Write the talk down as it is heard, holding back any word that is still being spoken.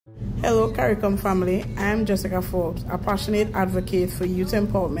Hello CARICOM family, I am Jessica Forbes, a passionate advocate for youth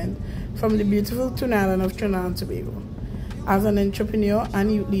empowerment from the beautiful Tune Island of Trinidad and Tobago. As an entrepreneur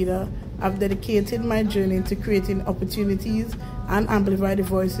and youth leader, I've dedicated my journey to creating opportunities and amplify the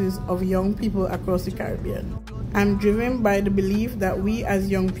voices of young people across the Caribbean. I'm driven by the belief that we as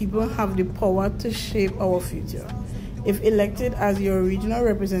young people have the power to shape our future. If elected as your regional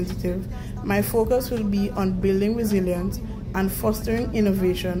representative, my focus will be on building resilience and fostering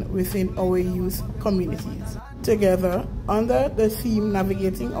innovation within our youth communities. Together, under the theme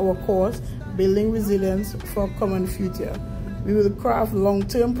Navigating Our Course, Building Resilience for a Common Future, we will craft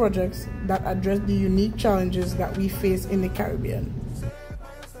long-term projects that address the unique challenges that we face in the Caribbean.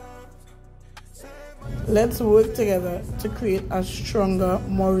 Let's work together to create a stronger,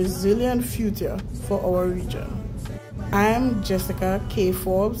 more resilient future for our region. I am Jessica K.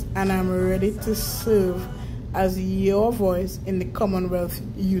 Forbes, and I'm ready to serve as your voice in the Commonwealth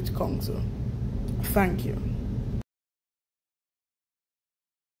Youth Council. Thank you.